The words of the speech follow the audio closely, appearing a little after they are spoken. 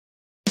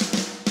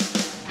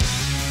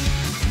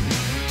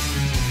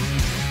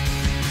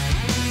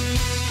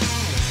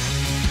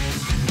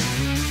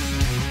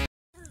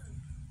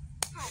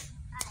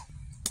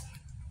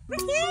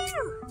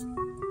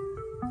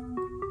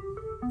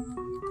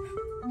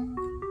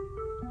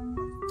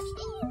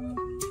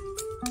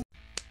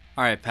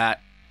Alright,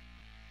 Pat.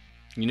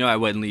 You know I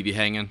wouldn't leave you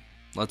hanging.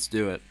 Let's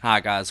do it. Hi,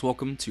 guys.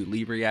 Welcome to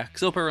Leave React.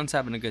 Hope everyone's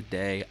having a good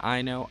day.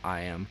 I know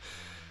I am.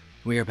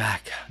 We are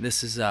back.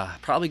 This is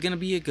probably going to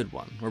be a good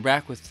one. We're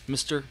back with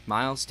Mr.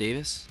 Miles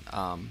Davis.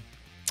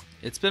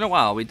 It's been a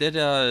while. We did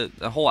a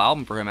whole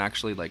album for him,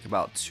 actually, like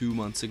about 2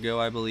 months ago,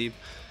 I believe.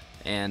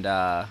 And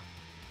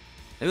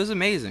it was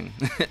amazing.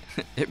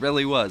 It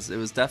really was. It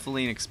was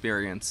definitely an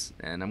experience,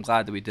 and I'm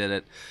glad that we did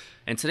it.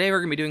 And today we're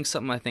going to be doing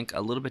something I think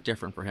a little bit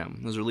different for him.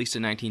 It was released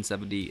in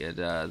 1970.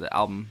 The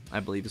album, I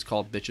believe, is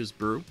called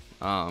Brew.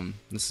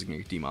 This is going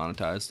to get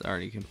demonetized. I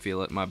already can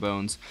feel it in my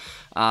bones.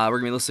 We're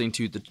going to be listening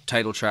to the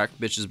title track,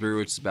 Brew,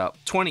 which is about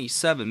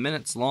 27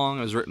 minutes long.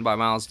 It was written by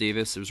Miles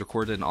Davis. It was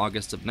recorded in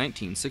August of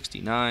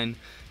 1969,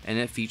 and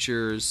it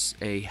features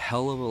a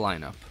hell of a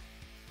lineup.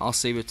 I'll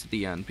save it to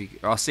the end.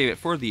 I'll save it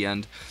for the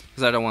end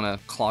because I don't want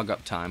to clog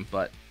up time,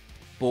 but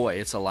boy,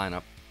 it's a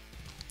lineup.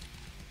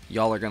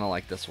 Y'all are going to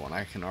like this one.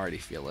 I can already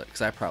feel it,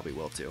 because I probably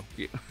will too.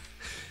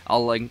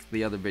 I'll link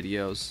the other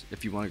videos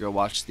if you want to go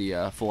watch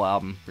the full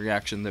album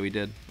reaction that we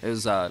did. It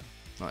was what,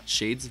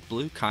 Shades of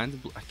Blue? Kinds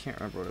of Blue? I can't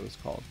remember what it was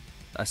called.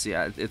 I see.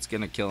 It's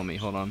going to kill me.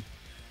 Hold on.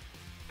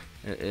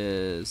 It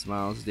is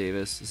Miles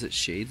Davis. Is it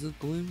Shades of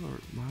Blue or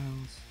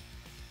Miles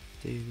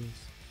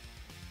Davis?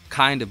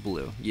 Kind of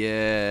Blue.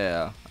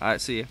 Yeah.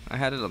 Alright, see. I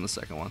had it on the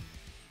second one.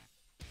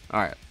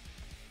 Alright.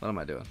 What am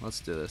I doing?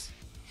 Let's do this.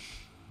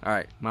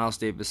 Alright, Miles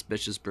Davis,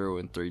 Brew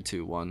in 3,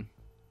 2, 1.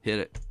 Hit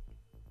it.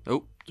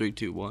 Oh, 3,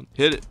 2, 1.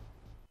 Hit it.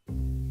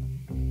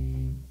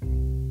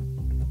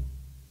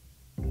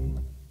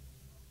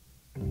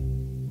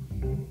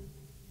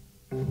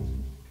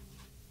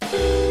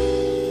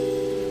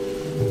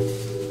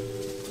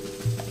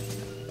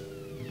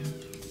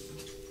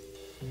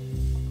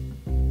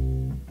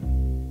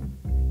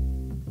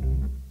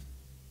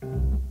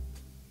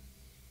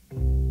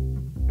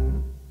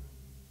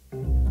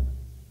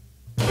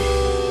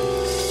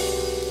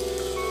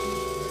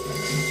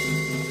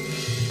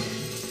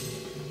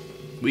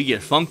 We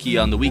get funky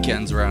on the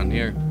weekends around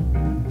here.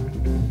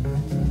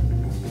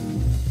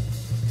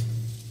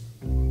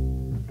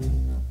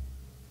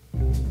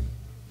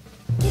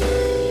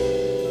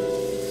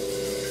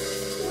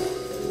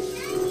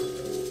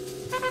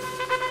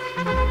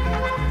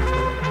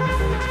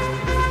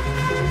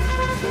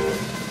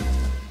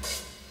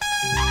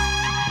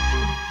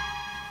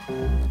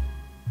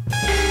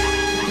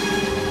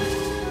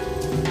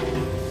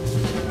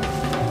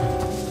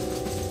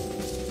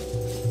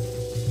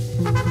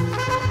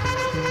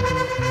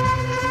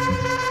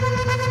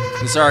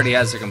 This already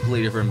has a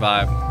completely different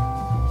vibe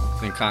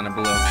than Kind of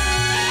Blue.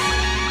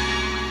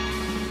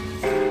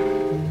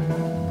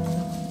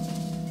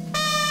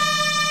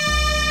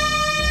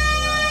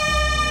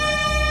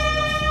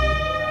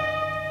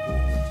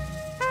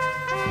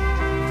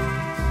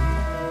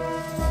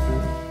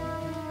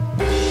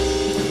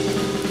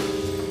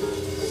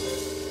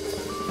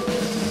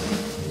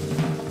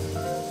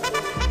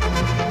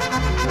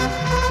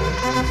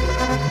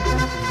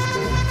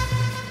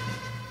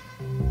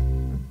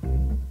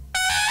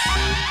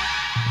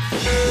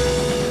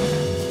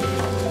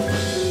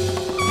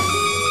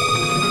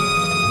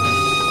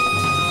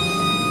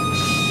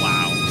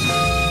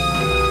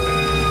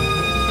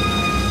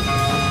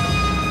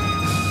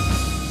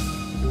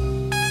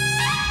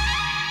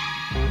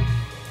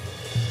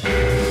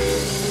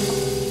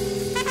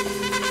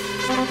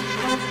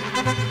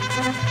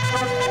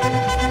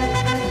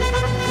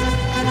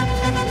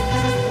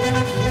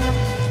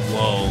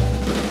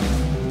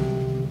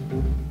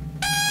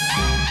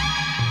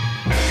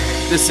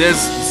 This is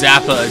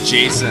Zappa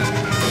adjacent.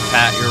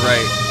 Pat, you're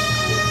right.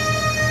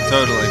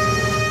 Totally.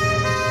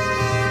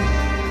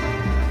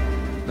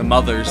 The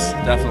Mothers,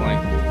 definitely.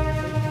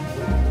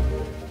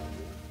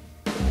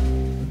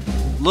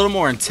 A little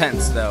more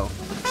intense, though.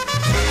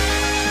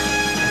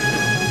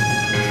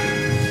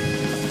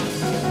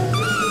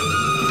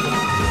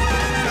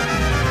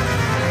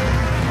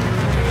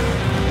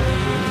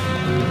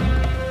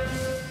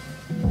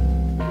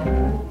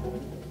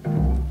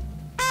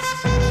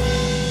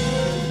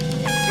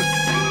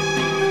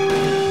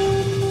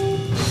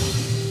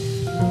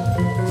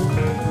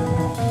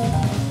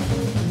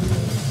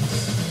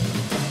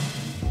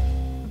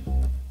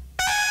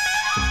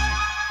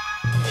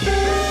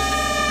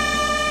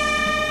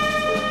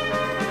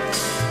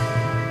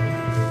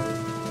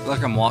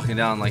 Like I'm walking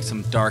down like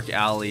some dark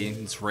alley,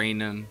 it's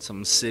raining,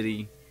 some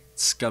city,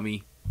 it's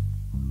scummy.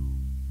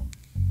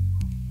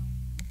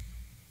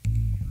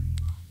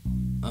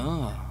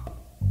 Oh.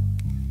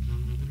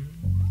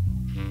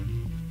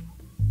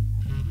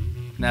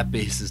 That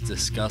bass is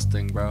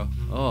disgusting, bro.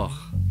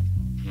 Oh.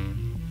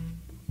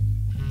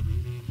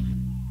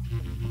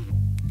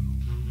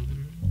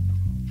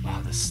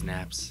 Wow, the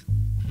snaps.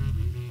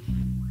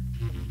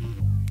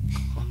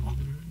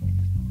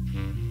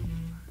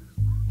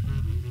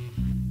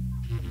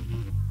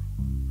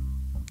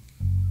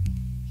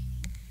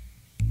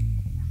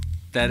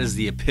 That is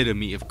the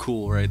epitome of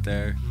cool right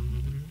there.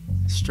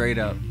 Straight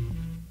up.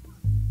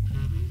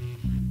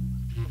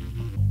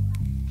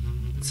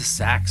 It's a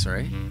sax,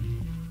 right?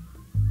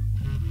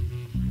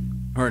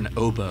 Or an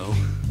oboe.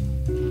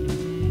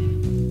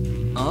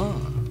 Oh.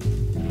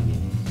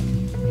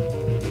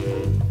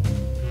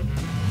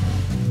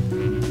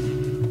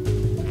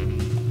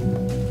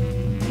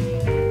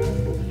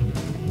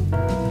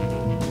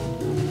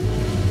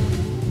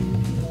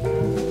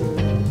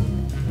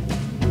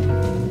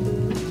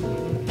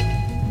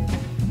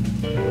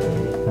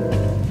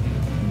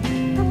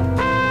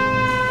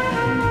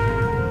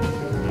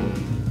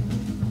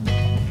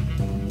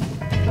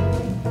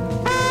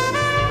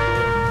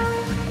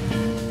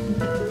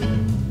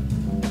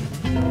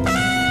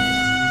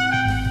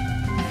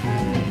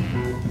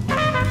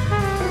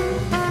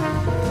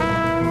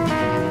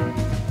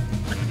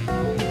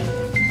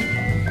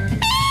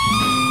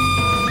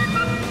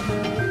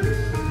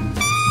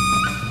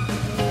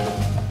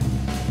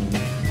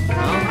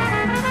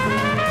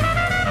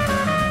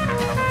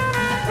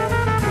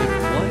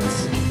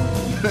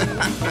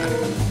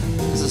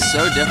 This is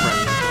so different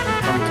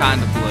from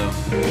Kind of Blue.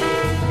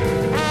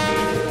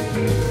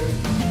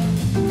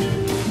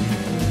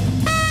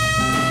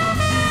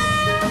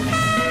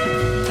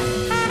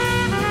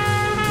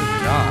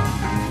 Good God.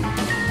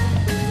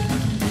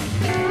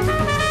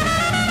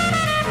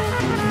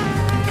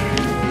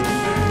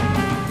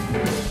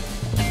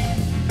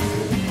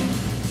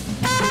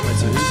 Wait,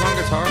 so who's on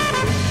guitar?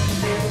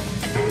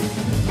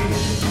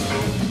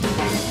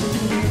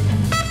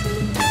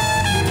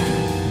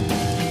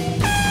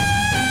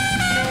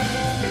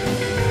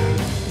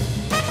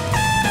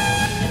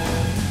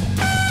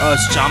 Oh,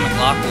 it's John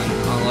McLaughlin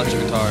on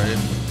electric guitar, dude.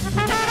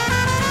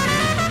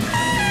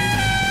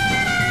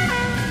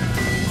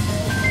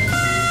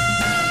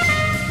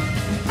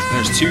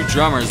 There's two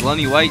drummers,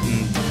 Lenny White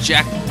and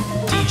Jack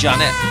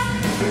DeJohnette.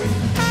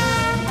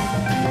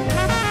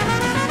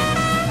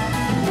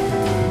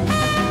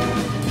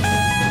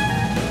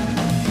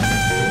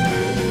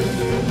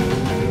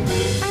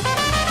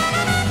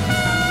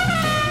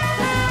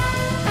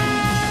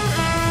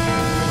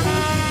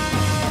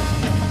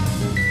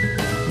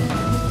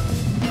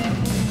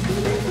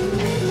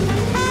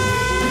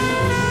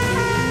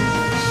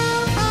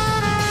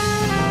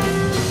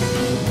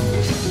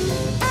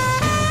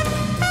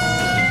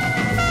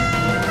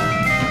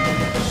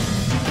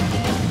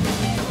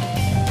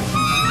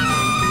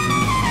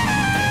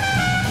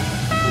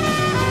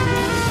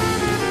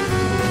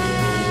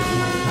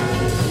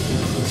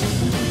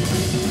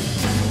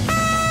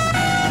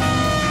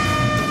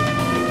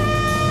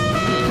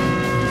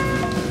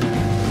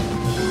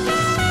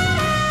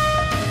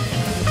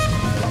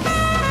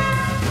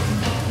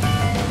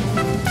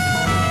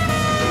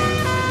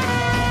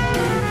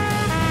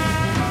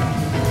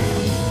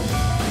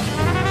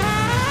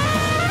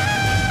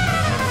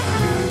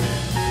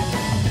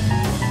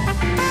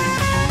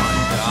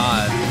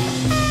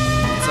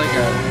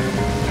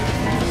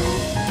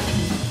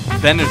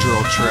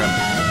 Benadryl trip.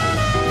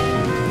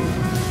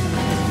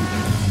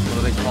 What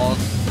are they called?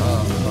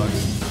 Oh, fuck.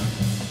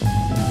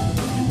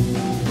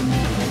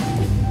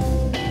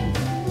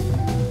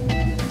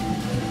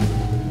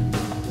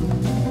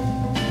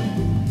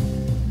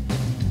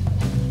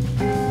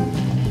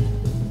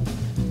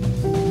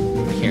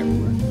 I can't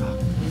remember.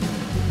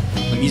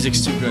 The music's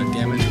too good,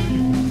 damn it.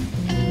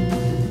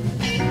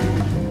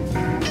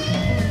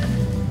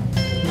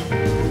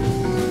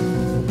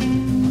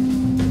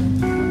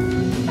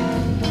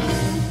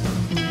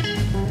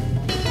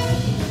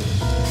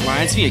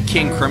 Reminds me of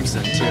King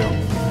Crimson too.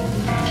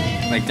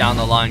 Like down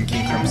the line,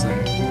 King Crimson.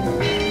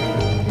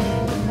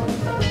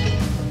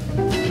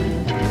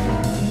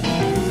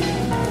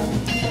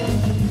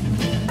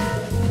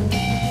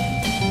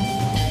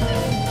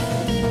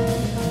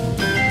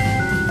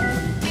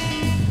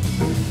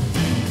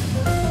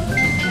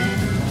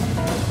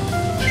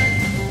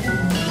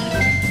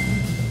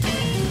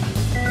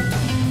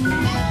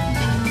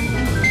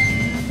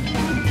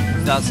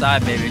 It's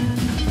outside, baby.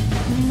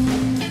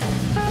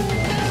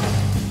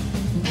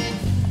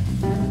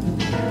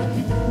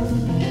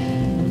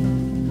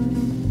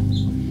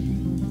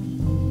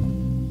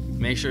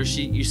 Make sure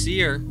you see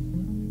her.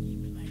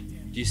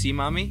 Do you see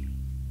mommy?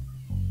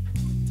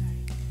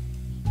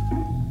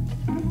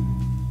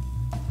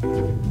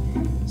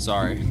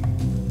 Sorry.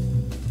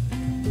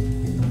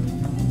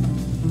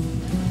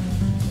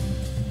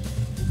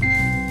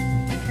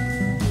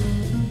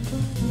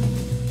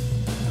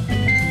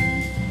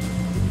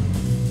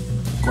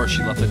 Of course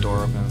she left the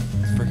door open.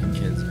 It's freaking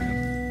kids,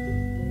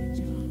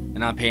 man.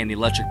 And I'm paying the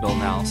electric bill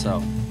now,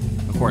 so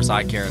of course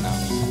I care now.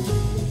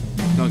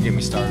 Don't get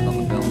me started on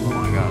the bill. Oh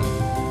my god.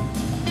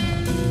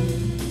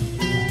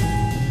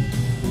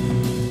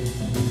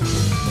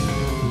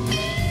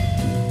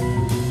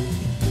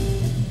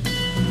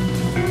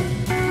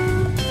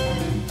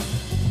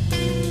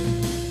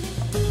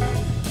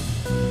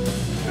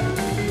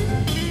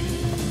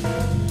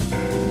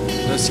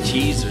 Those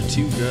keys are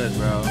too good,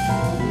 bro.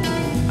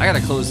 I gotta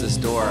close this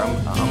door.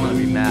 I'm gonna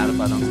be mad if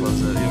I don't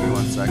close it. Give me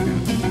 1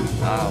 second.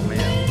 Oh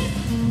man.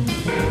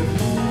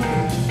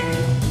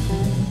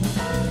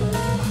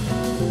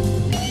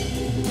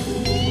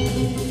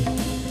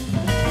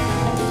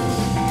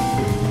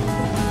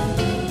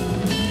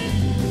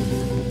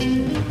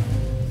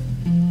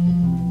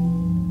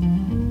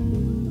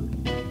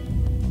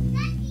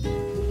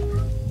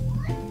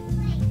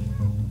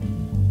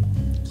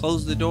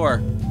 Close the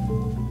door.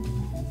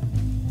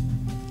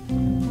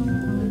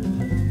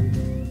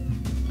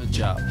 Good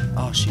job.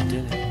 Oh, she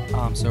did it. Oh,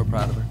 I'm so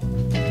proud of her.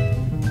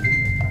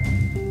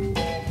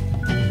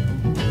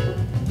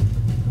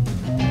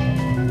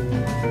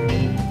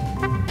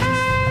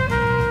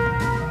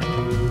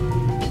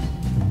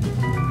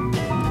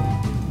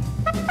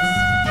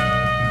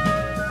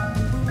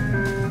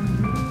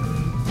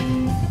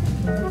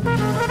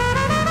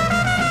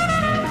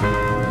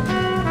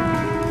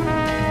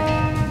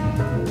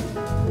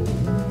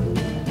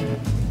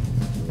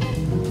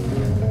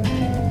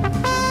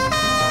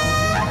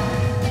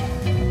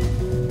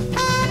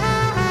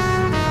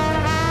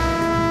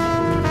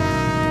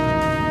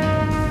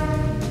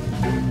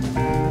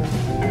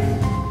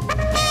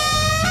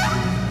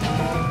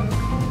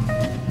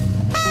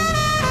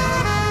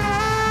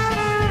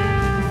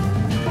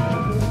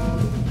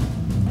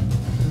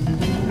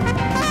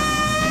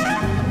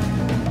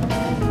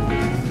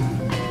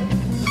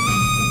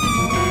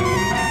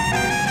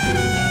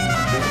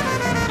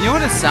 You know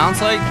what it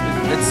sounds like?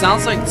 It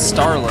sounds like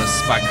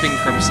Starless by King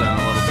Crimson a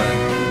little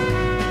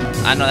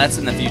bit. I know that's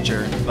in the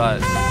future,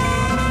 but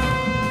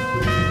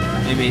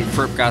maybe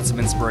Fripp got some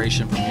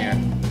inspiration from here.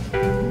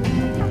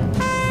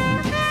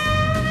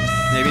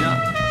 Maybe not.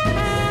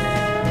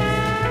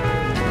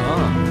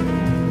 Oh.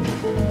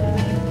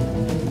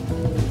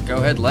 Go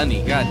ahead,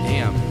 Lenny. God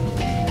damn.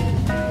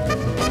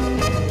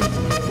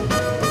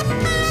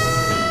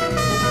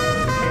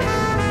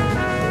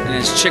 And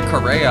it's Chick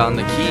Corea on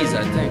the keys,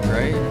 I think,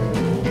 right?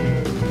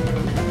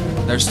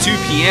 There's two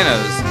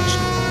pianos,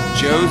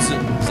 Joe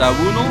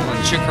Zawunul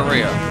and Chick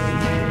Corea.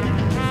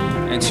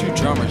 And two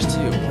drummers,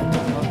 too. What the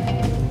fuck?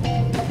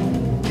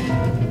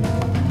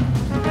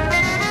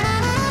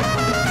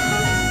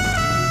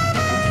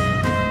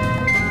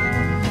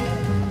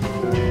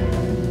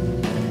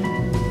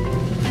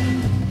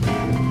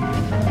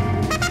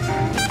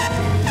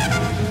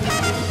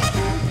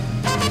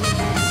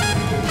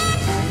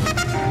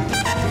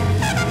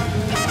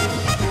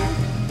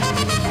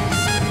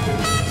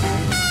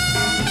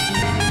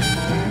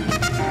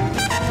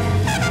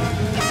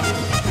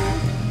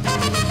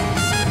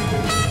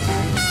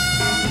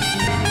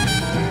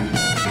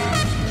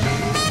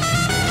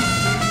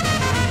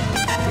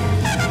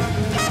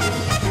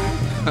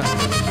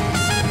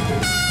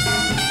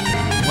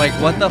 Like,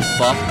 what the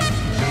fuck?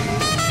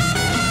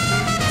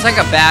 It's like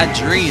a bad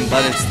dream,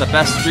 but it's the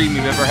best dream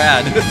you've ever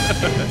had.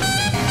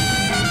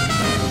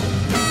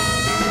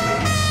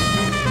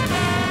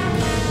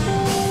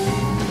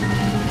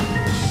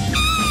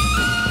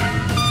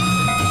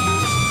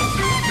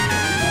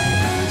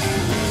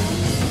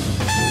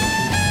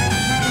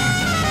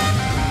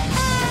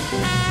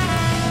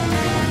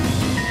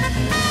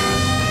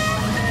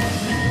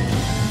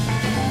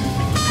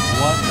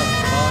 What the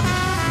fuck?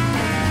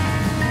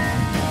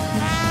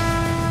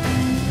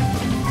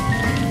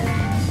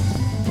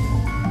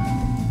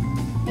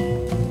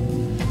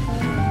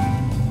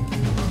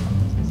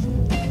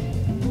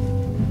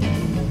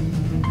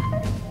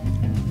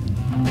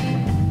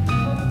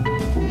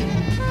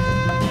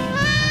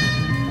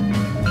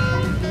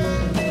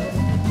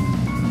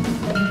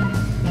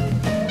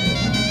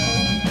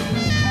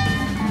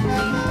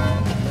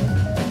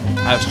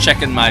 I was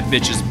checking my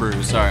bitch's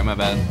brew. Sorry, my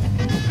bad.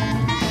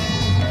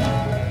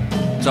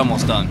 It's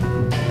almost done.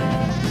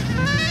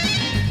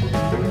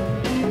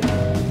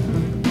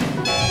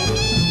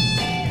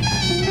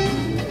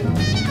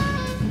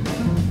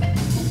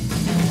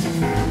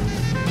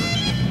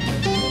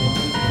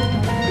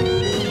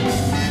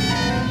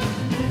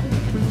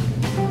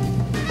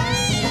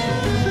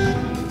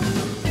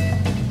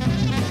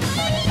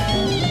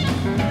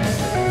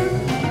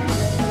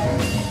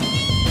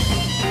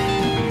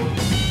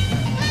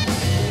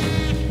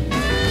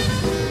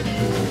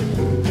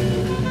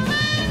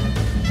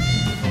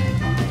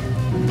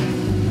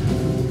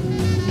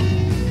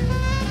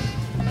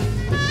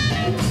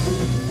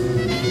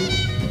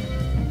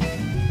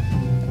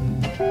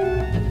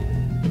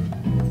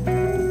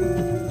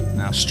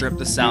 Strip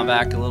the sound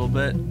back a little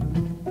bit.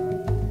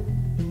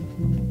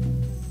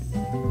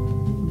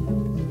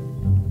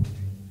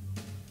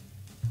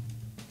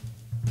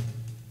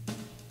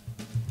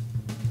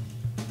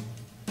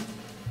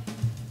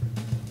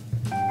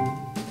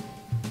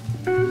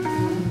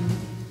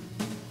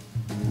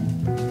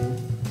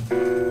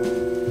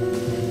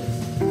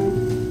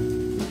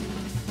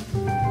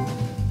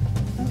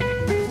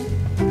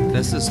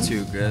 This is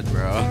too good,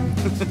 bro.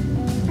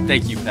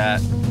 Thank you,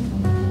 Pat.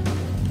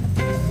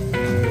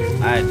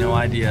 I had no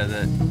idea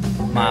that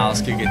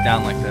Miles could get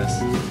down like this.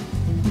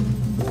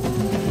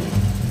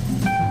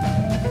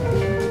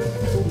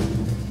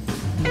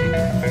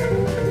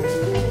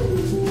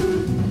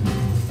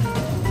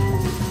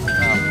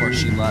 Oh, of course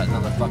she let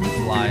another fucking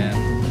fly in.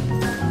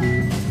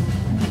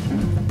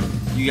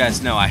 You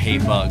guys know I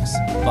hate bugs.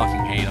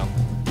 Fucking hate them.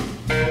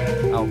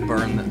 I'll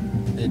burn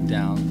it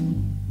down.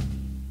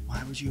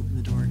 Why would you open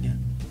the door again?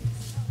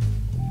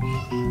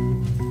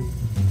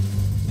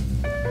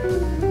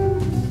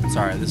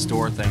 Sorry, this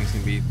door thing's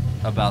gonna be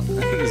about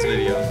this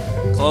video.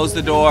 Close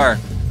the door.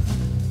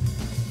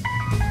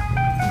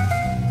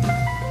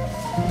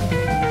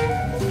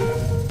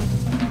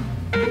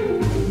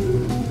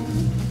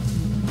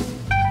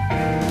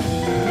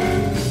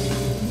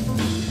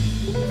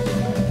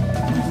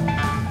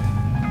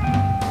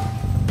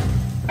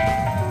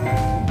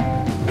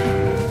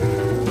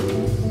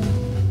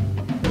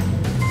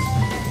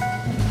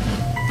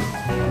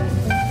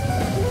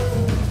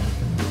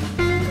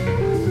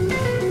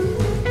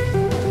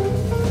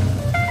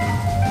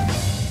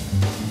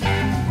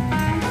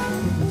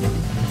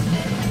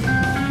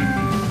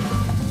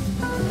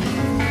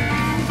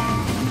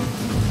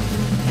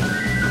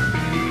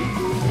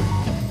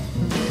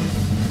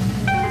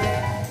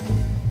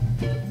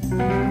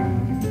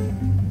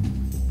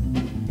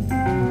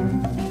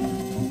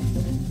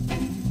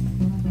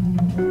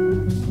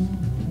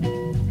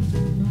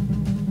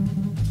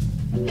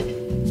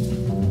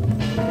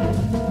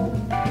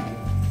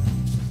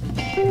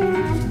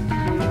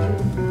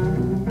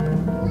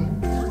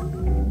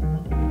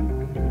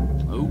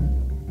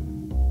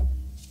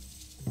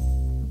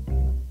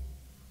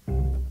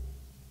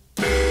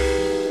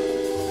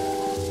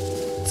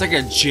 It's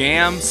like a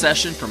jam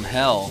session from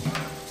hell.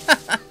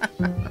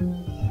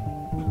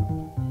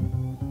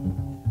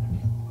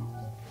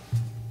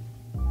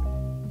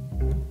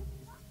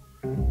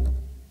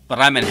 But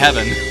I'm in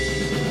heaven.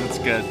 That's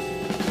good.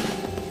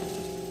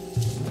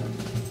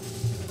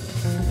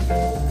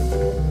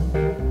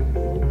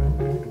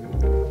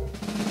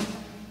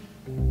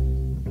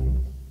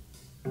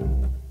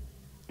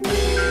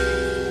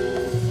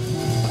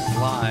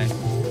 Fly.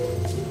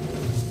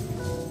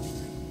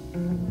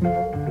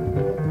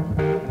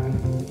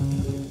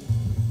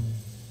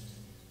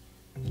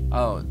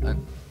 Oh.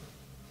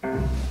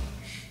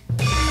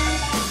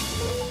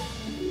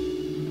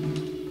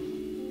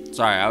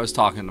 Sorry, I was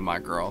talking to my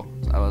girl.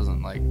 I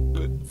wasn't like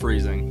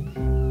freezing.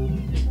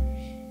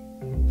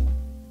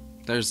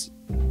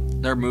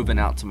 They're moving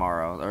out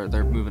tomorrow, or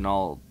they're moving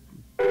all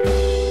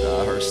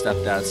her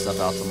stepdad's stuff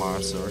out tomorrow.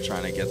 So we're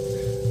trying to get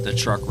the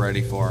truck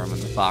ready for him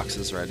and the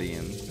boxes ready,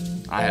 and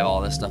I have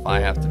all this stuff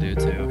I have to do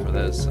too for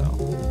this.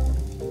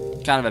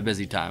 So kind of a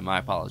busy time. My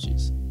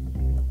apologies.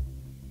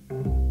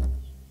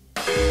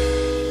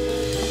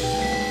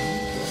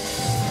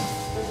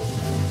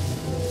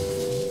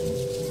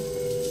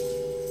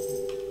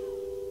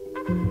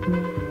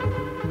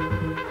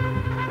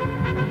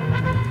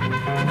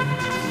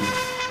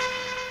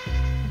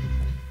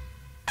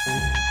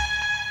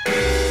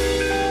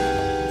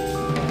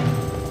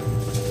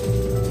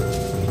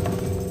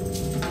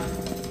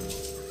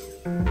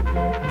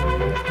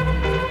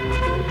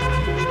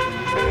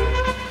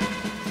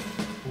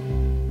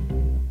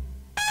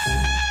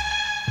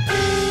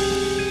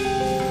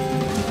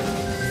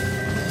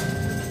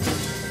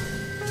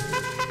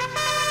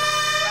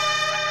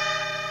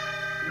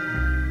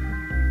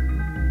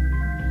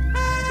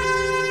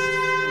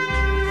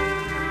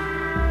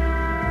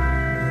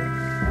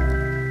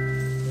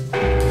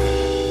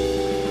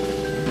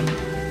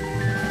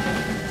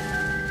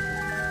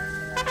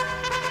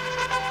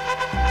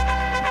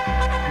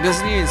 It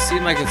doesn't even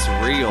seem like it's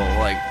real,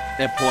 like,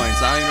 at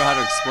points. I don't even know how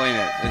to explain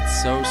it.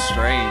 It's so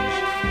strange.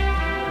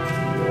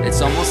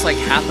 It's almost like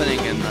happening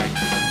in, like, I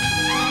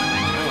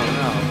don't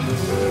know.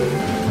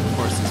 Of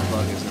course, this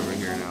bug is over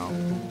here now.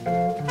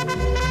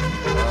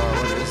 Oh,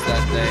 what is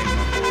that thing?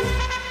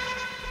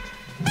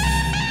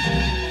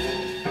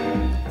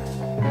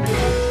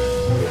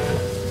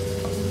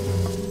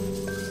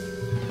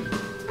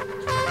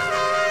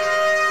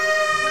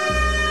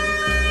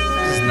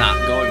 This is not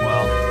going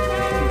well.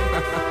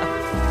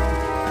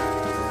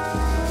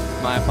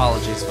 My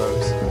apologies,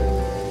 folks.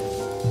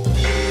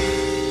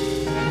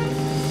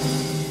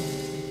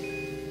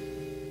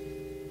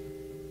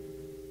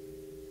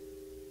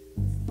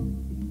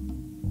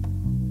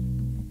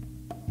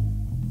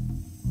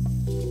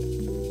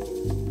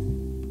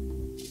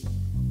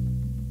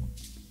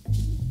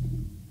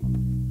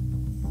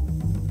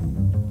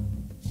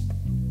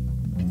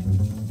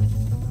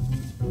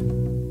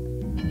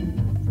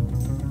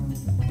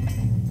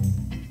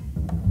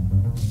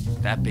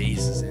 That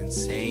bass is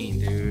insane,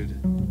 dude.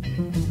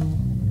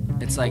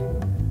 It's like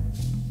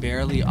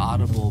barely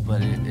audible,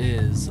 but it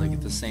is, like,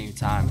 at the same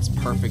time. It's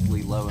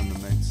perfectly low in the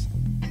mix.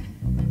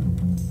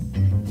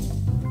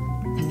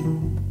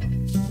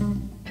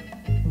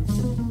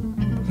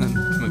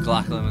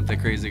 McLaughlin with the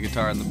crazy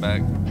guitar in the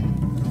back.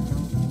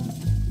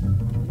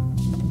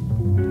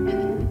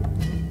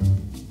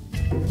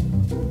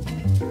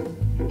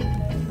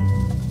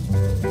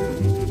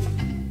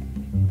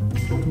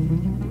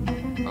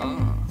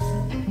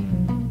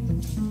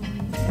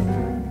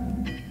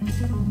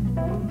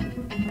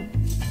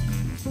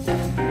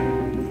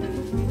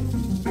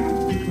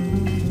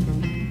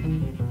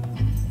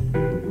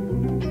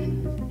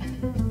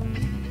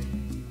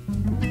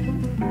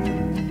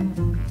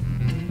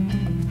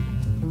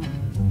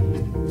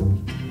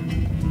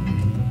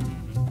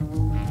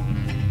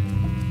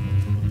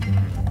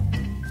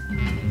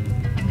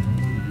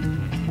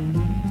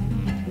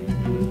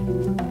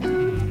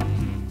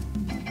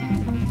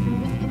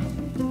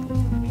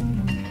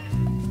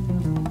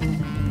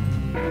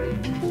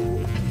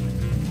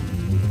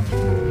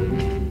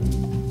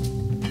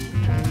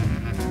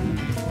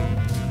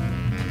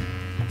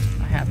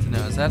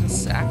 Is that a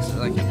sax or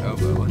like an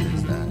oboe? What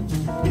is that?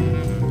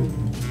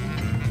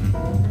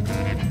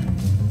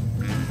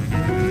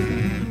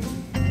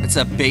 It's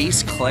a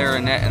bass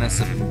clarinet and a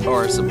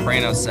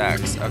soprano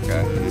sax.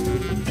 Okay.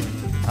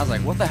 I was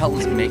like, what the hell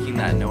is making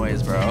that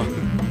noise, bro?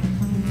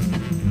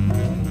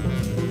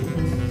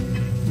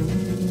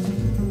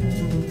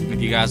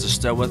 If you guys are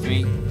still with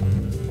me,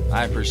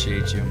 I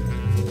appreciate you.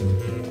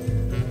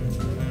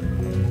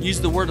 Use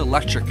the word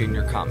electric in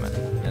your comment,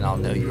 and I'll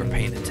know you are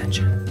paying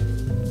attention.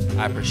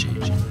 I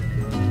appreciate you.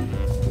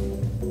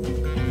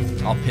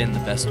 I'll pin the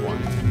best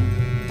one.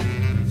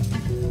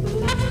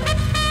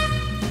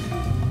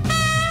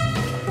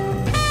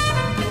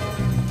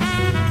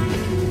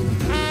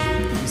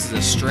 This is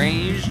a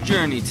strange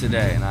journey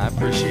today, and I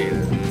appreciate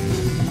it.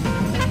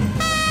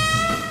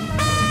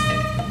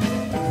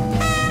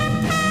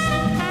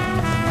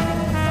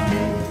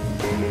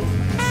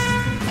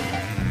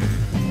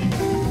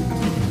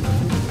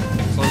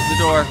 Close the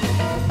door.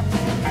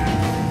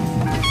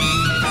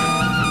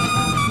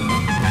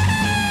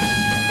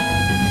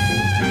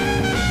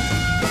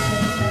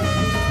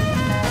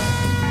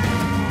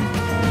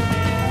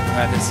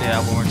 have to say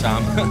that one more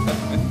time.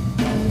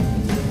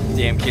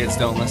 Damn kids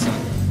don't listen.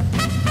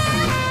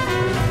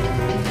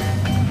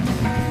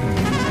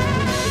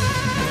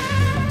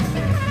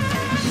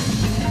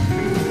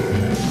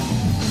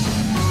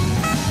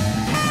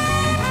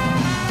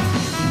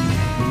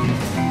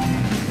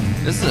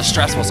 This is a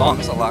stressful song.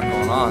 There's a lot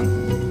going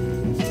on.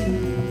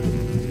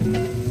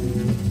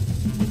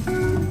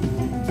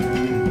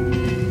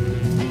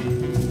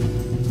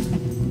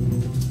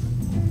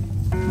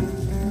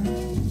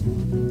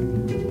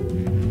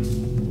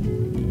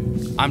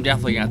 I'm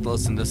definitely gonna have to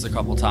listen to this a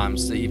couple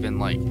times to even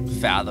like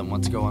fathom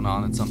what's going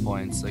on at some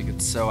points. Like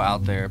it's so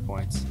out there at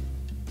points.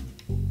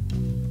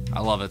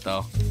 I love it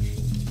though.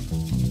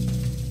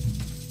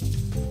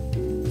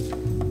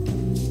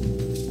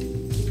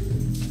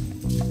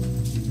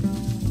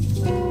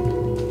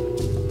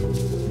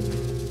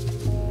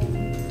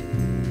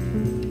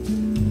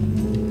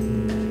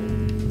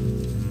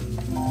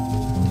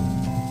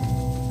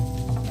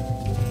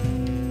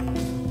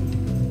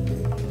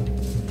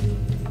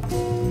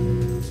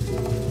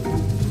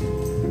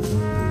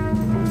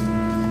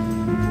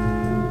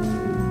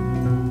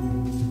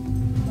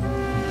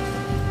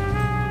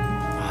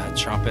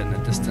 Trumpet in the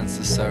distance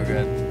is so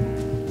good.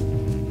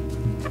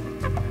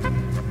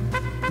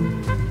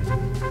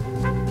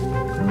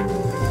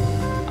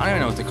 I don't even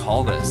know what to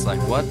call this. Like,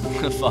 what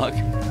the fuck?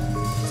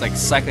 It's like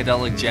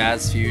psychedelic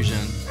jazz fusion.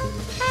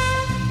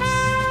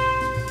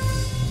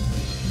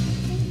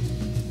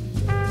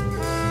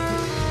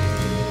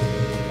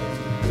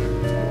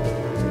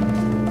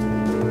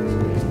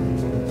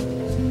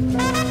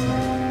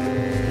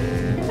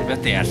 I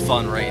bet they had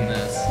fun writing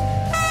this.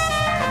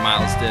 Or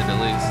Miles did,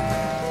 at least.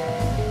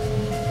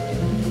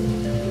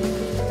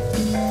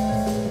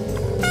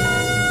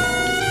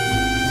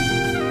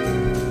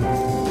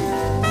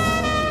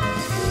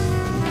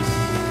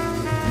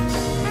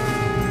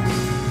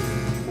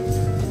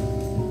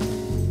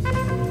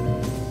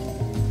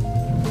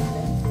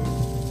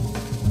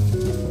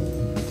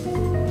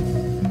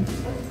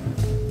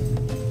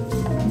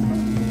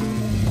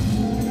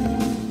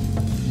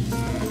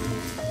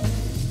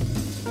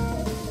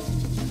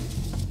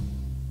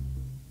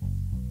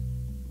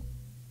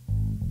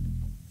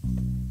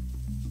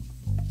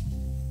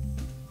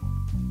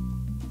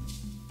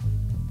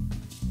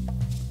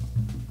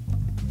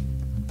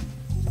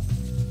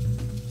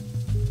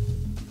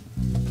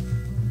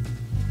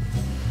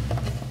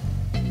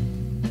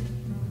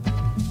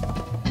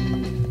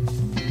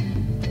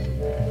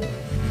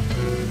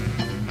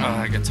 Oh,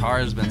 that guitar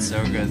has been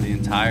so good the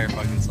entire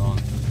fucking song.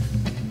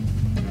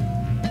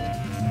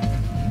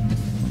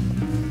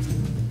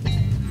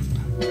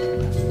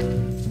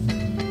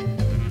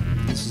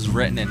 This was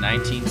written in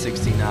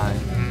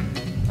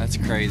 1969. That's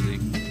crazy.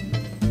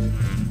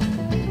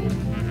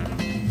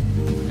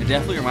 It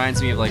definitely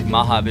reminds me of like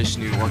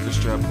Mahavishnu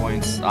Orchestra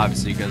points,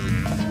 obviously because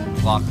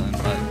of Lachlan,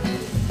 but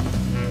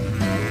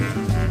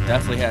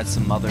definitely had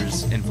some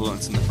Mother's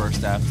influence in the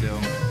first half too.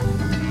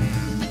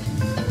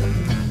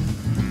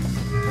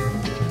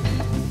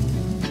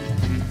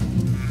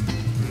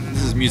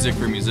 Music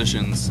for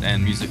musicians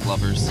and music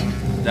lovers,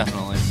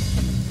 definitely.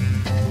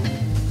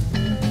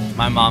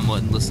 My mom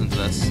wouldn't listen to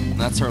this, and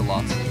that's her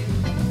loss.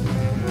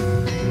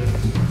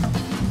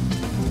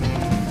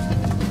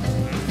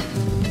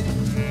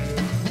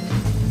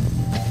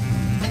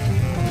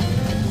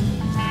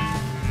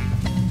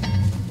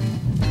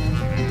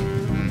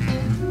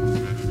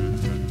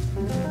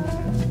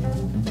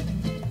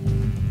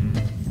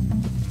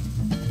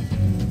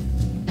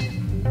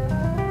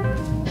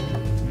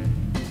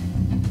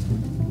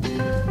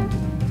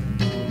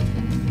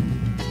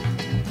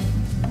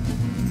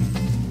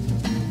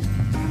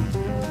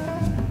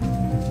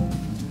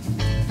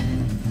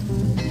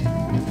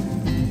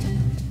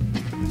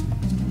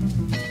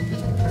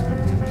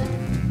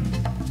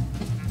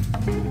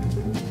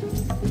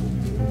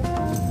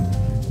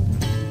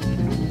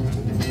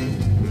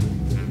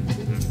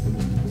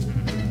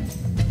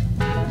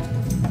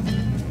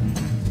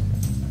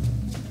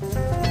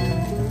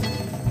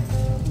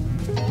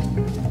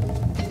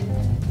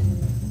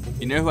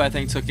 You know who I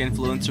think took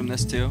influence from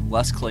this too?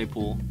 Les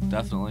Claypool,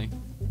 definitely.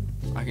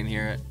 I can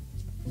hear it.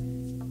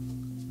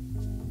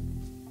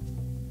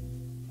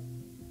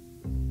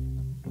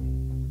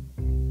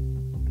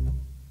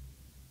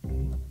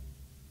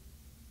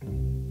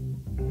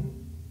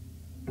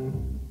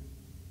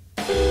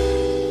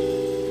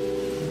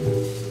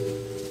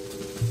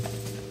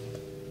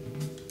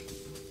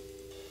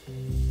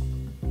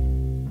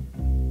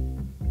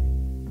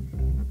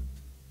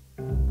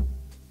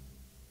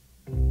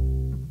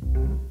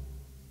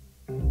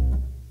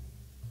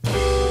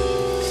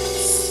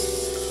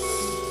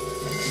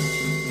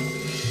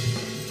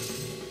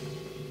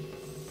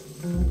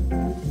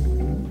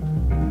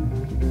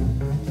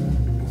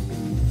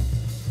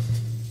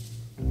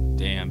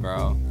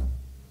 Bro,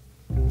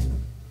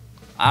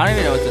 I don't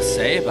even know what to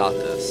say about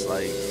this.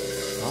 Like,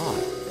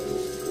 God.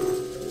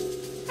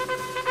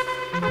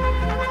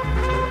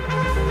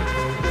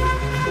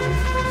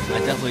 I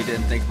definitely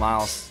didn't think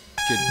Miles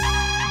could,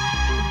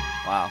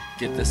 wow,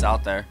 get this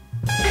out there.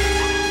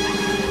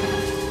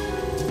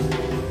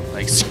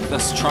 Like,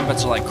 the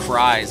trumpets are like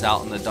cries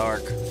out in the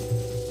dark.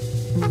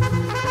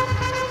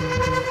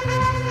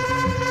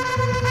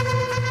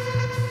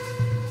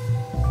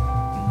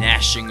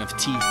 Gnashing of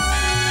teeth.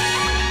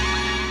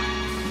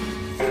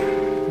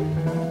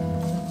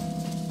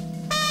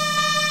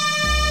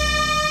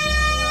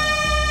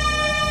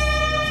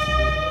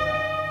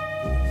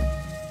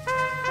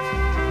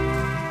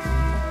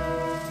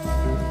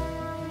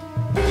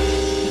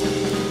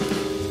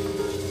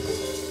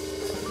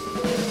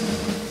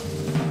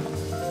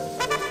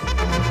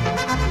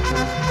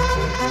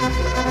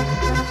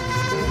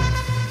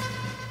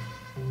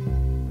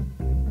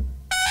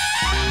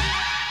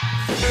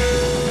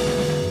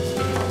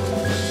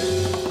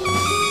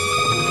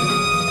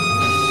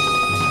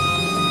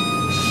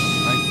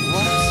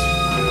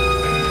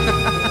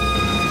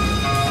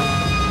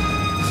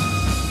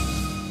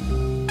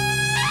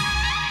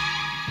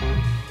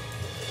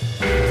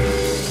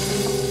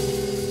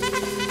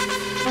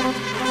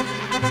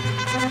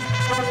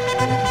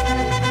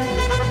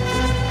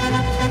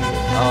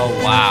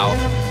 Oh, wow.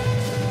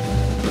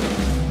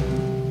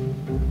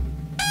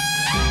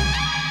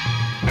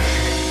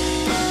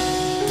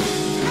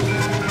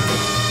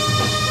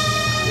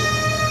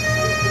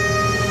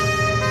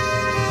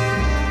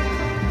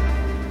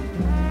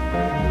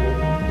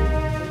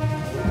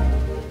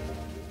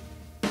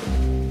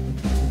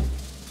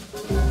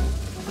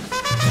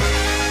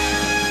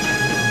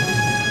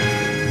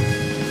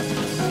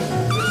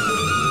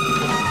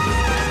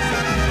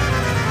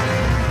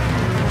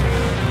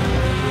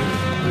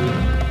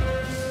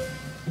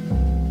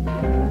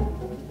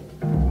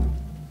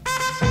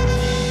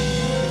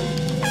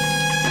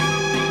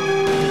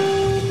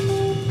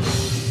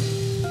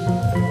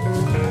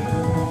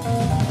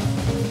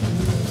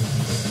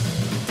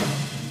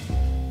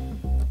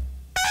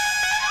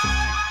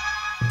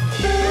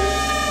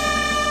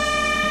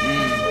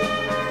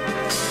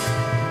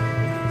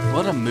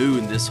 What a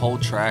mood this whole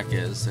track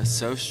is. It's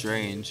so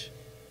strange.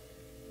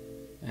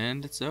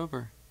 And it's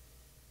over.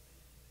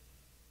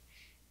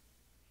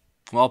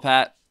 Well,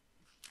 Pat,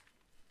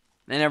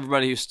 and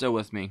everybody who's still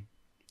with me,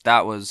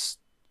 that was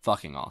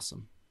fucking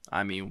awesome.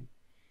 I mean,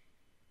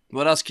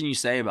 what else can you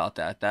say about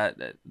that?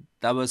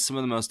 That was some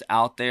of the most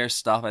out there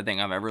stuff I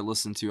think I've ever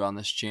listened to on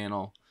this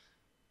channel.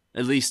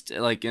 At least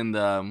like in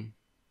the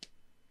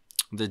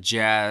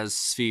jazz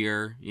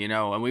sphere, you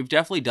know. And we've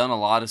definitely done a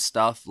lot of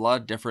stuff, a lot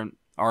of different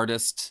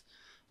artists,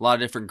 a lot of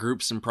different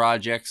groups and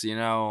projects, you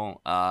know.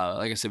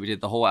 Like I said, we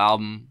did the whole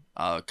album,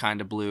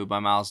 Kinda Blue by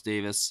Miles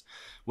Davis,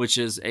 which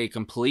is a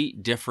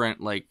complete different,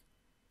 like,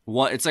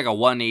 it's like a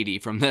 180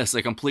 from this,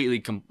 like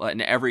completely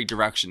in every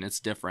direction.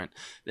 It's different.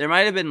 There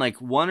might have been like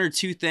one or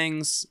two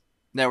things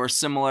that were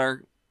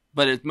similar,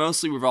 but it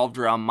mostly revolved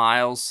around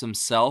Miles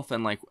himself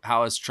and like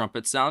how his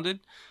trumpet sounded.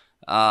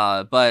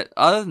 But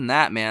other than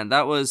that, man,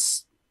 that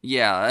was,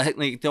 yeah,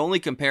 like the only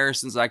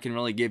comparisons I can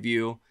really give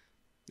you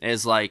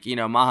is like, you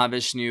know,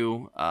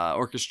 Mahavishnu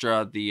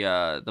Orchestra,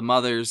 the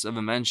Mothers of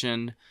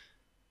Invention.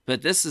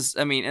 But this is,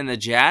 I mean, in the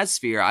jazz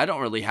sphere, I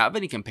don't really have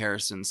any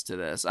comparisons to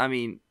this. I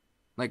mean,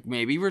 like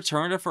maybe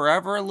Return to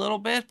Forever a little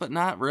bit, but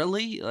not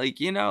really. Like,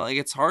 you know, like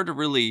it's hard to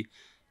really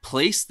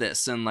place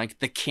this in like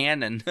the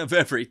canon of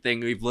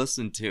everything we've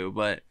listened to.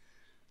 But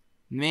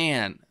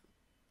man,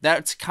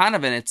 that's kind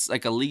of it's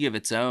like a league of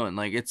its own.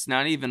 Like it's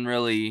not even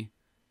really,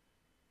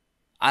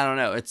 I don't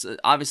know. It's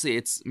obviously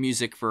it's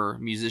music for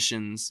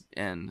musicians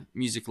and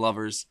music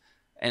lovers,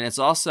 and it's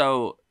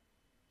also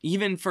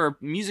even for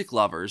music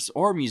lovers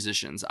or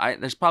musicians.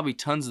 There's probably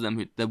tons of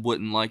them that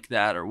wouldn't like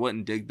that or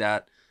wouldn't dig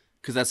that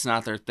because that's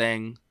not their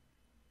thing.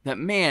 But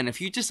man, if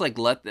you just like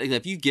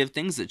if you give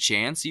things a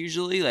chance,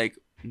 usually like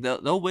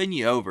they'll win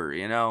you over,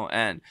 you know.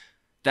 And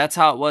that's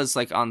how it was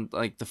like on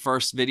like the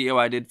first video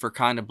I did for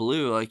Kinda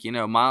Blue. Like, you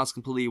know, Miles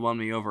completely won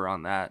me over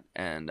on that,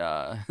 and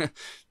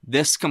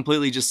this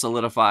completely just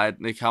solidified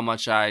like how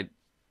much I,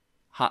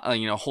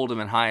 you know, hold him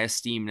in high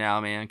esteem now,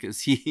 man,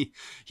 because he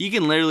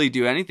can literally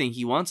do anything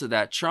he wants with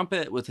that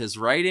trumpet, with his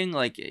writing.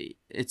 Like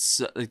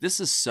it's like this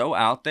is so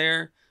out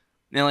there,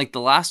 and like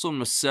the last one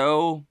was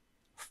so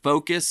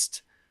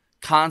focused,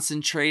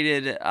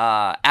 concentrated,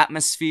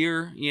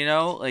 atmosphere. You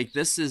know, like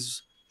this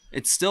is.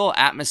 It's still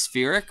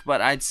atmospheric,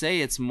 but I'd say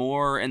it's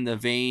more in the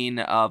vein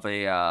of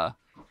a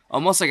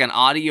almost like an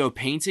audio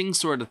painting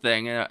sort of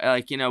thing.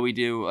 Like, you know, we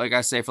do, like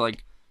I say, for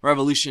like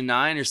Revolution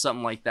 9 or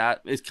something like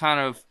that. It's kind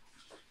of,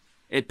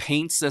 it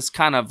paints this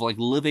kind of like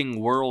living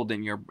world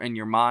in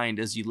your mind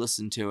as you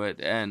listen to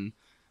it. And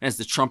as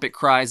the trumpet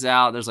cries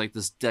out, there's like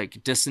this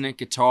like dissonant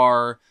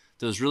guitar,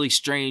 those really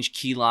strange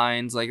key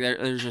lines. Like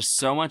there's just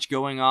so much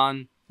going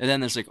on. And then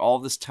there's like all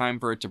this time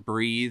for it to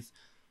breathe.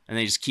 And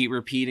they just keep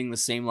repeating the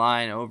same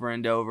line over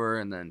and over,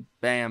 and then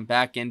bam,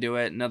 back into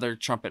it, another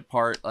trumpet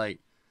part. Like,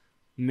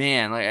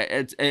 man, like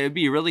it'd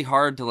be really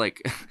hard to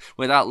like,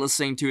 without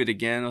listening to it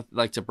again,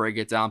 like to break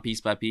it down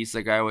piece by piece.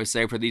 Like I always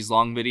say for these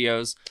long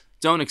videos,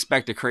 don't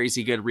expect a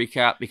crazy good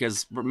recap,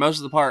 because for most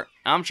of the part,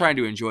 I'm trying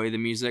to enjoy the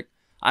music.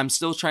 I'm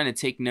still trying to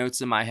take notes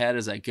in my head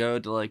as I go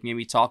to like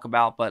maybe talk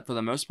about, but for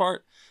the most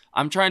part,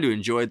 I'm trying to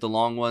enjoy the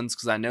long ones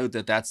because I know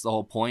that that's the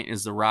whole point,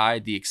 is the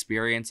ride, the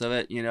experience of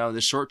it. You know,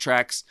 the short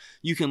tracks,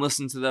 you can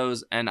listen to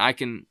those and I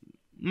can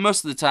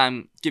most of the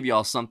time give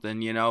y'all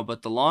something, you know,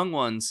 but the long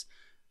ones,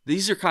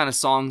 these are kind of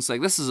songs,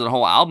 like this is a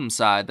whole album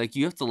side. Like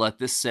you have to let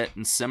this sit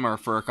and simmer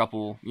for a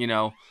couple, you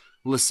know,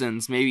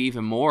 listens, maybe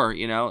even more,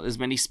 you know, as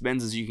many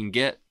spins as you can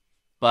get.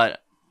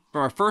 But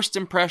from a first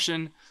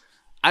impression,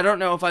 I don't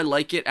know if I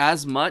like it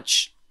as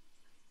much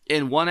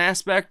in one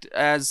aspect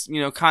as, you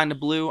know, Kind of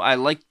Blue. I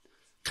like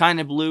Kind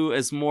of Blue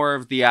as more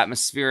of the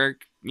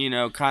atmospheric, you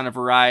know, kind of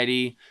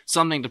variety,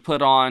 something to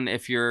put on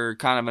if you're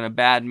kind of in a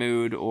bad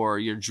mood or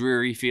you're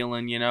dreary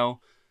feeling, you know.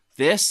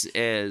 This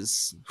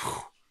is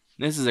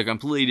a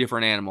completely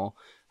different animal.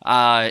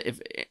 If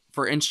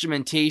for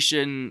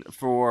instrumentation,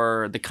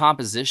 for the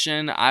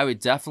composition, I would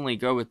definitely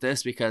go with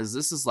this because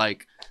this is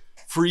like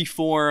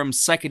freeform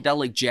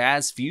psychedelic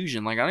jazz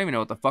fusion. Like I don't even know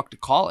what the fuck to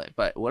call it,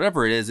 but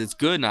whatever it is, it's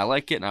good and I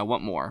like it and I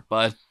want more.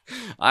 But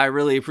I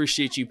really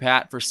appreciate you,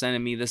 Pat, for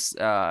sending me this.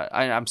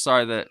 I'm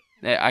sorry that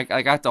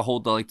I got to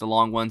hold the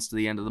long ones to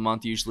the end of the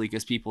month usually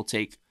because people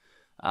take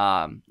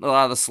a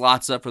lot of the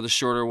slots up for the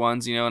shorter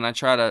ones, you know, and I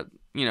try to,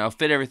 you know,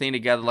 fit everything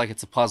together like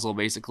it's a puzzle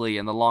basically,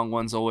 and the long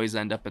ones always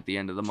end up at the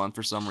end of the month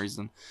for some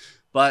reason.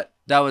 But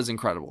that was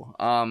incredible.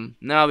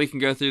 Now we can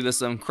go through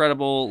this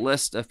incredible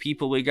list of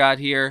people we got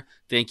here.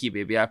 Thank you,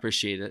 baby. I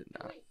appreciate it.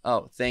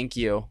 Oh, thank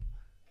you.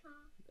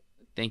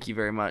 Thank you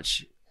very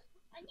much.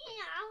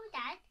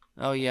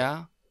 Oh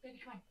yeah.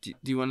 Do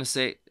you want to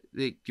say?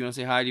 Do you want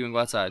to say hi? Do you want to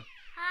go outside?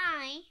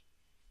 Hi.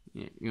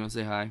 Yeah, you want to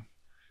say hi?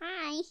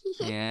 Hi.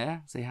 Yeah.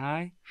 Say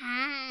hi.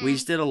 Hi. We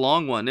just did a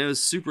long one. It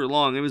was super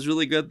long. It was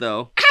really good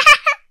though.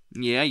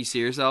 Yeah. You see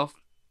yourself?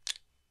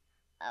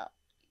 Oh,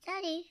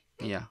 Daddy.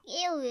 Yeah.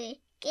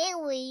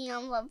 Give me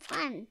number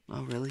fun.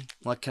 Oh really?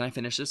 What? Can I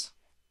finish this?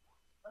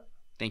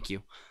 Thank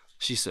you.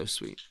 She's so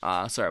sweet.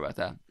 Sorry about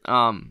that.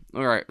 All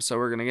right, so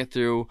we're gonna get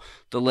through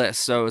the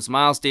list. So it's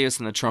Miles Davis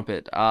on the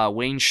trumpet,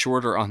 Wayne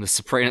Shorter on the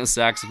soprano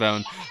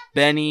saxophone,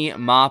 Benny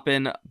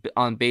Maupin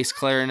on bass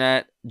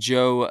clarinet,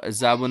 Joe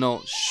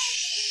Zawinul,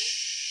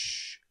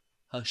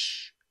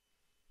 hush,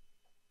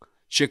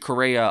 Chick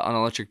Corea on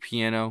electric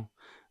piano,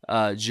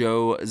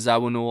 Joe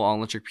Zawinul on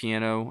electric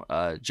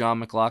piano, John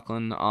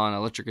McLaughlin on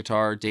electric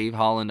guitar, Dave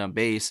Holland on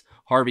bass,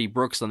 Harvey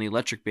Brooks on the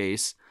electric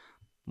bass,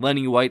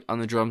 Lenny White on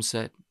the drum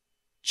set,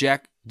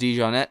 Jack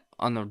DeJohnette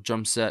on the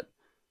drum set,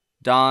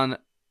 Don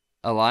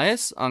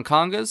Elias on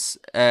congas,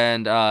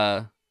 and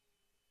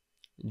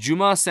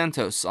Juma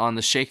Santos on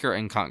the shaker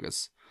and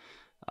congas.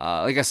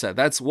 Like I said,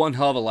 that's one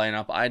hell of a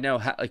lineup. I know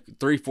like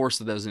 3/4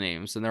 of those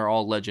names, and they're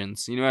all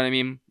legends. You know what I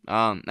mean?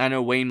 I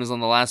know Wayne was on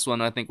the last one,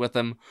 I think, with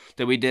him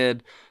that we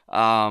did.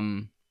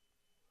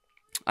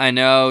 I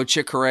know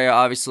Chick Corea,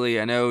 obviously.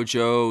 I know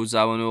Joe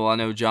Zawinul. I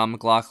know John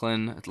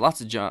McLaughlin.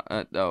 Lots of John.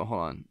 Oh,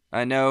 hold on.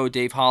 I know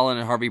Dave Holland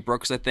and Harvey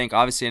Brooks, I think.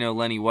 Obviously, I know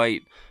Lenny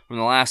White from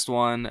the last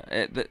one.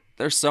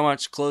 There's so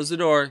much. Close the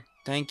door.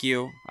 Thank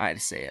you. I had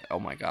to say it. Oh,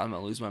 my God. I'm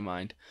going to lose my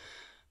mind.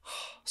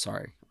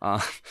 Sorry.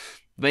 But,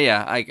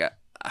 yeah,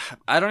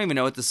 I don't even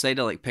know what to say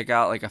to, like, pick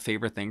out, like, a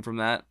favorite thing from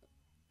that.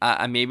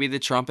 Maybe the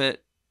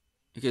trumpet.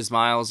 Because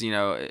Miles, you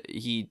know,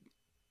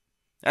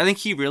 I think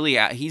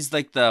he's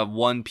like the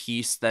one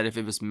piece that if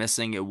it was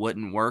missing, it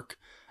wouldn't work.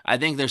 I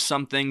think there's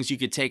some things you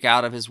could take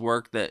out of his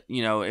work that,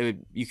 you know,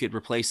 you could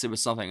replace it with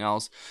something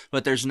else.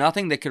 But there's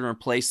nothing that can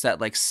replace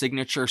that like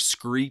signature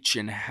screech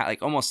and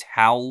like almost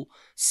howl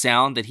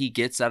sound that he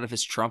gets out of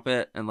his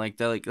trumpet. And like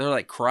they're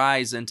like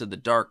cries into the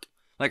dark.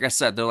 Like I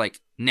said, they're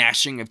like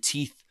gnashing of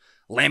teeth,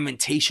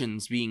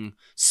 lamentations being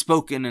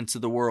spoken into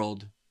the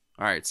world.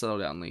 All right, settle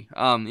down, Lee.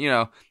 You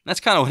know, that's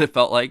kind of what it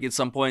felt like at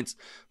some points,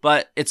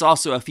 but it's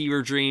also a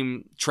fever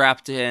dream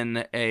trapped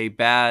in a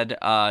bad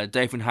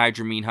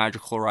diphenhydramine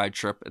hydrochloride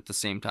trip at the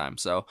same time.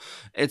 So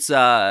it's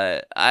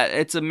a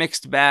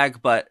mixed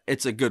bag, but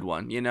it's a good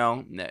one. You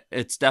know,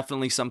 it's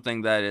definitely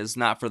something that is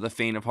not for the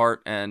faint of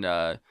heart and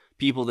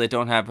people that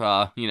don't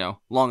have you know,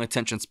 long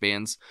attention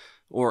spans.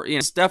 Or, you know,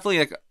 it's definitely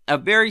like a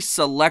very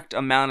select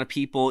amount of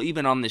people,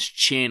 even on this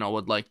channel,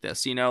 would like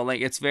this. You know,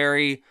 like it's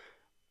very,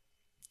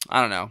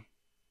 I don't know,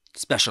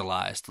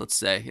 specialized, let's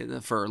say,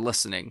 for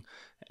listening.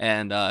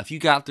 And if you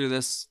got through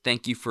this,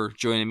 thank you for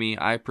joining me.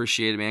 I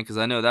appreciate it, man, because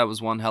I know that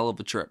was one hell of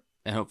a trip.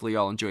 And hopefully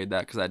y'all enjoyed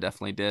that, because I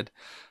definitely did.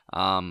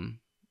 Like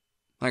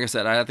I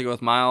said, I have to go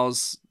with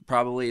Miles.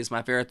 Probably is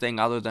my favorite thing,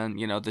 other than,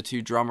 you know, the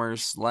two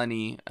drummers,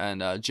 Lenny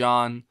and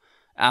John.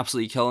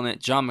 Absolutely killing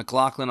it. John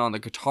McLaughlin on the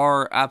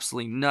guitar,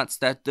 absolutely nuts.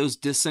 Those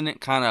dissonant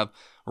kind of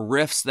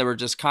riffs that were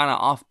just kind of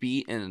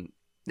offbeat, and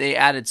they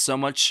added so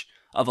much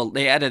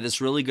they added this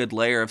really good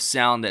layer of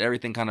sound that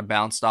everything kind of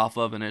bounced off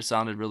of, and it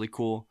sounded really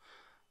cool.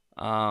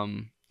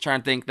 Trying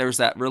to think, there was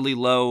that really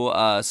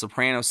low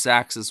soprano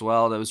sax as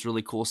well that was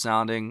really cool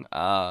sounding.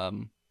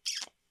 And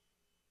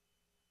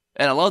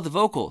I love the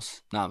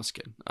vocals. No, I'm just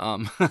kidding.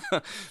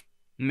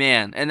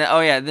 Man, and oh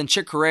yeah, then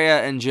Chick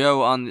Corea and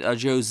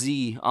Joe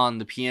Z on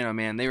the piano.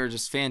 Man, they were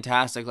just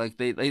fantastic. Like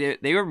they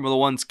were the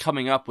ones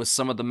coming up with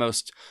some of the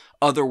most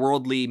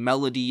otherworldly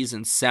melodies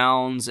and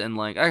sounds, and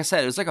like I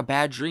said, it was like a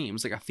bad dream. It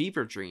was like a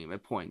fever dream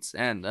at points,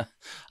 and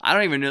I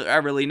don't even know. I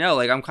really know.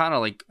 Like I'm kind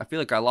of like I feel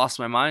like I lost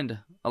my mind.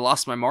 I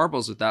lost my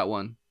marbles with that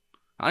one.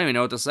 I don't even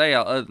know what to say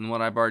other than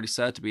what I've already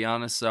said, to be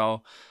honest.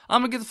 So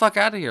I'm gonna get the fuck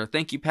out of here.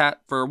 Thank you, Pat,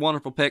 for a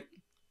wonderful pick.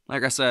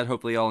 Like I said,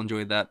 hopefully y'all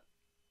enjoyed that.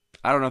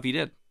 I don't know if you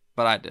did,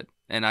 but I did.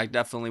 And I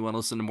definitely want to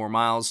listen to more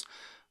Miles.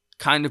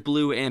 Kind of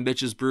Blue and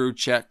Bitches Brew,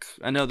 check.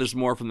 I know there's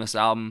more from this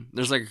album.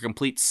 There's like a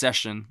complete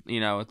session,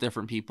 with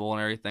different people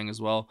and everything as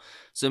well.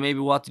 So maybe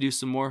we'll have to do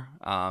some more.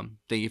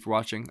 Thank you for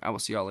watching. I will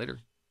see y'all later.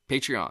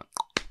 Patreon.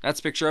 That's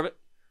a picture of it.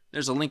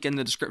 There's a link in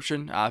the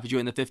description. If you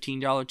join the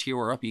 $15 tier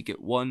or up, you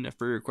get one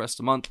free request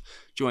a month.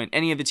 Join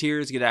any of the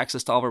tiers, get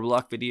access to all of our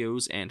block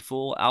videos and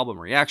full album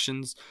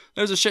reactions.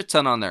 There's a shit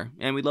ton on there,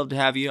 and we'd love to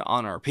have you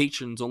on our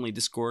patrons only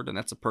Discord, and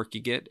that's a perk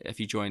you get if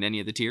you join any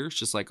of the tiers,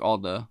 just like all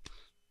the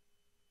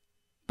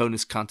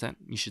bonus content,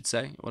 you should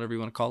say, whatever you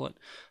want to call it.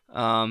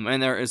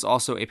 And there is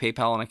also a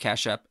PayPal and a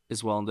Cash App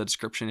as well in the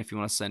description if you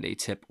want to send a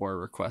tip or a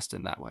request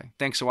in that way.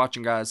 Thanks for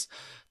watching, guys.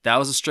 That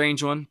was a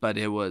strange one, but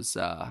it was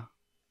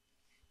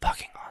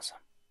fucking awesome.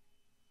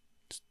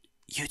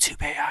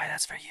 YouTube AI,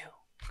 that's for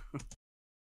you.